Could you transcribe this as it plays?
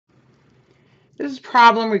This is a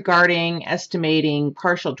problem regarding estimating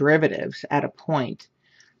partial derivatives at a point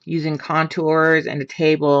using contours and a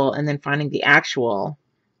table and then finding the actual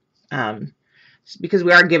because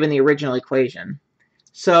we are given the original equation.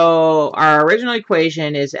 So our original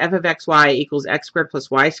equation is f of xy equals x squared plus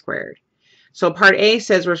y squared. So part A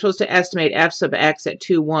says we're supposed to estimate f sub x at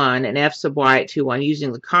 2, 1 and f sub y at 2, 1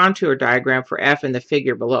 using the contour diagram for f in the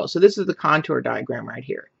figure below. So this is the contour diagram right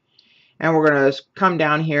here. And we're going to come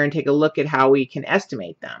down here and take a look at how we can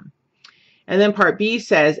estimate them. And then part B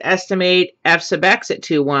says estimate f sub x at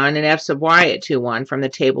 2, 1 and f sub y at 2, 1 from the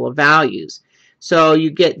table of values. So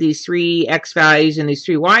you get these 3 x values and these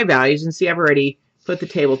 3 y values, and see I've already put the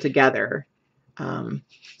table together.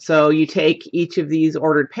 So you take each of these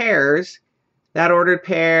ordered pairs, that ordered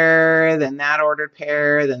pair, then that ordered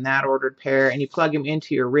pair, then that ordered pair, and you plug them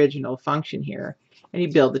into your original function here, and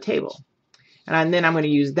you build the table. And then I'm going to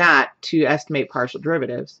use that to estimate partial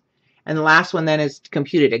derivatives. And the last one then is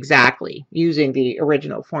computed exactly using the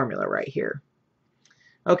original formula right here.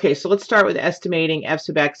 Okay, so let's start with estimating f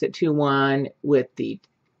sub x at 2, 1 with the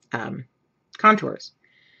contours.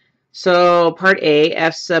 So part A,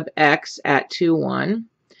 f sub x at 2, 1.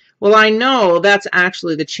 Well, I know that's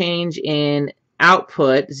actually the change in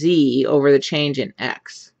output, z, over the change in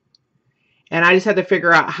x. And I just had to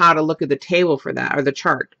figure out how to look at the table for that, or the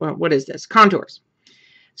chart. Well, what is this? Contours.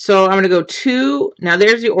 So I'm going to go 2. Now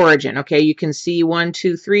there's the origin. Okay, you can see 1,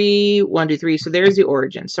 2, 3, 1, 2, 3. So there's the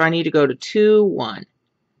origin. So I need to go to 2, 1.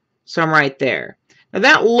 So I'm right there. Now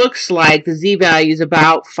that looks like the z value is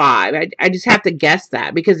about 5. I just have to guess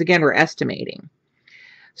that because, again, we're estimating.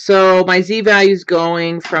 So my z value is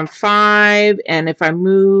going from 5, and if I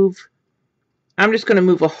move, I'm just going to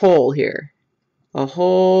move a whole here. A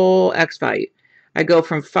whole x value. I go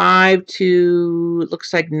from 5 to, it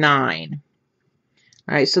looks like 9.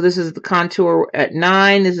 All right, so this is the contour at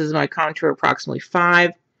 9. This is my contour approximately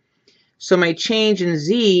 5. So my change in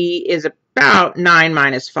z is about 9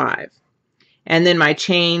 minus 5. And then my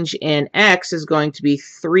change in x is going to be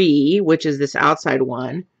 3, which is this outside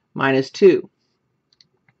one, minus 2.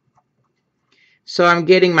 So I'm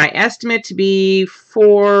getting my estimate to be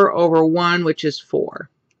 4 over 1, which is 4.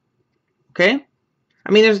 Okay?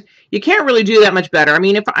 I mean, you can't really do that much better. I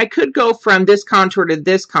mean, if I could go from this contour to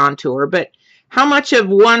this contour, but how much of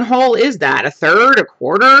one whole is that? A third? A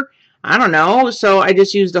quarter? I don't know. So I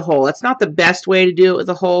just used a whole. It's not the best way to do it with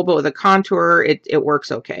a whole, but with a contour, it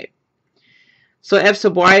works okay. So f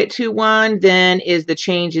sub y at 2, 1 then is the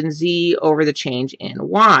change in z over the change in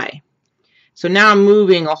y. So now I'm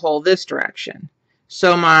moving a whole this direction.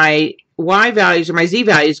 So my y values, or my z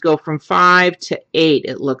values, go from 5 to 8,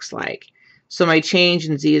 it looks like. So my change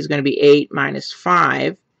in z is going to be 8 minus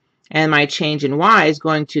 5. And my change in y is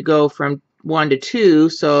going to go from 1 to 2,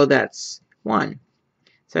 so that's 1.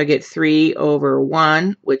 So I get 3 over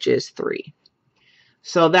 1, which is 3.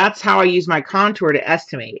 So that's how I use my contour to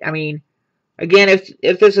estimate. I mean, again,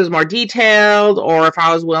 if this is more detailed, or if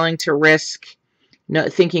I was willing to risk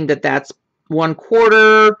thinking that that's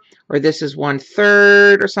 1/4, or this is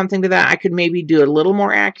 1/3, or something to that, I could maybe do it a little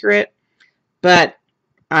more accurate. But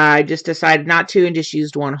I just decided not to and just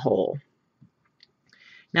used one whole.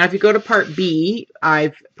 Now, if you go to part B,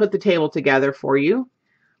 I've put the table together for you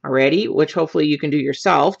already, which hopefully you can do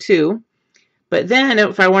yourself too. But then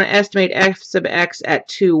if I want to estimate f sub x at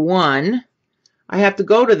 2, 1, I have to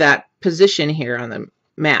go to that position here on the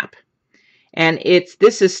map. And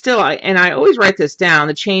this is still, and I always write this down,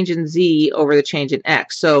 the change in z over the change in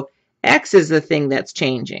x. So x is the thing that's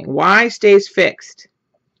changing. Y stays fixed.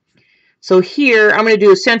 So here, I'm going to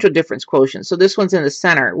do a central difference quotient. So this one's in the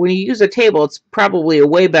center. When you use a table, it's probably a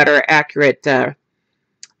way better accurate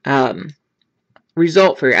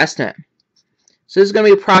result for your estimate. So this is going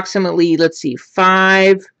to be approximately, let's see,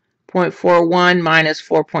 5.41 minus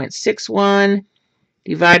 4.61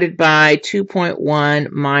 divided by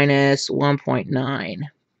 2.1 minus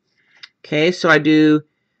 1.9. Okay, so I do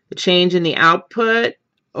the change in the output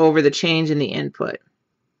over the change in the input.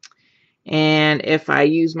 And if I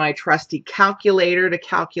use my trusty calculator to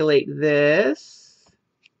calculate this,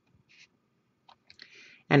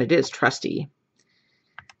 and it is trusty,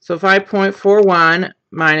 so 5.41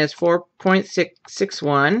 minus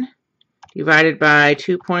 4.61 divided by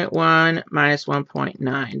 2.1 minus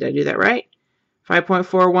 1.9. Did I do that right?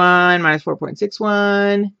 5.41 minus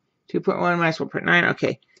 4.61, 2.1 minus 1.9.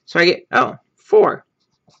 Okay, so I get, 4.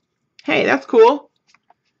 Hey, that's cool.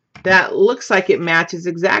 That looks like it matches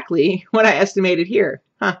exactly what I estimated here.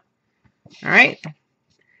 Huh. All right.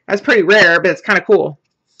 That's pretty rare, but it's kind of cool.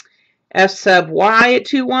 F sub y at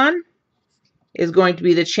 2, 1 is going to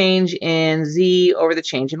be the change in z over the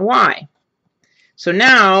change in y. So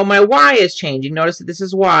now my y is changing. Notice that this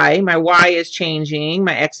is y. My y is changing.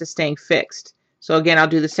 My x is staying fixed. So again, I'll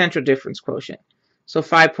do the central difference quotient. So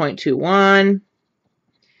 5.21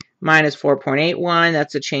 minus 4.81,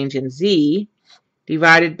 that's a change in z,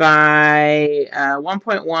 divided by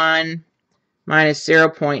 1.1 minus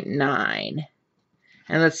 0.9.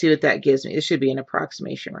 And let's see what that gives me. This should be an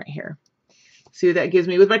approximation right here. See what that gives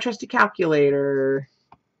me with my trusty calculator.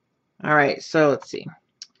 All right, so let's see.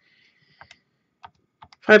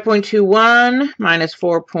 5.21 minus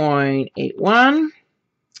 4.81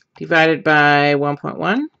 divided by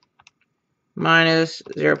 1.1 minus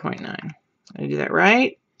 0.9. Did I do that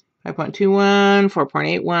right? 5.21,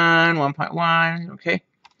 4.81, 1.1, okay.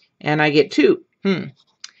 And I get 2. Now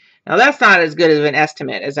that's not as good of an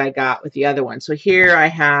estimate as I got with the other one. So here I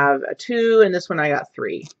have a 2, and this one I got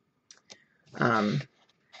 3.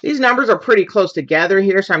 These numbers are pretty close together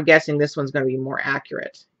here, so I'm guessing this one's going to be more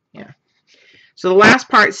accurate. Yeah. So the last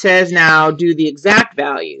part says now do the exact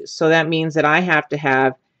values. So that means that I have to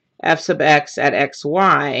have f sub x at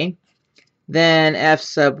xy, then f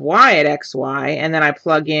sub y at xy, and then I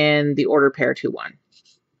plug in the order pair 2, 1.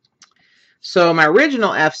 So my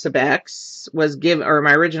original f sub x was given, or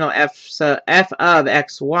my original f of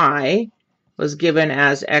xy was given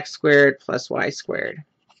as x squared plus y squared.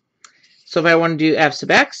 So if I want to do f sub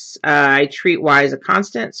x, I treat y as a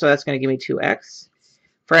constant, so that's going to give me 2x.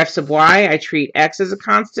 For f sub y, I treat x as a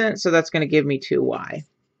constant, so that's going to give me 2y.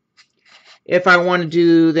 If I want to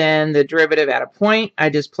do then the derivative at a point, I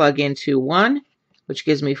just plug in 2, 1, which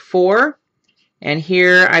gives me 4. And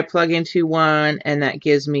here I plug in 2, 1, and that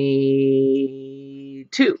gives me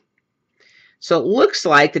 2. So it looks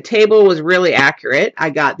like the table was really accurate.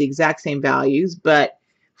 I got the exact same values, but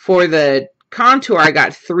for the contour, I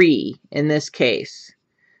got 3 in this case.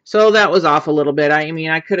 So that was off a little bit. I mean,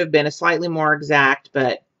 I could have been a slightly more exact,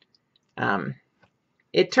 but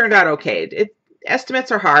it turned out okay.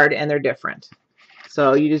 Estimates are hard and they're different.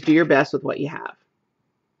 So you just do your best with what you have.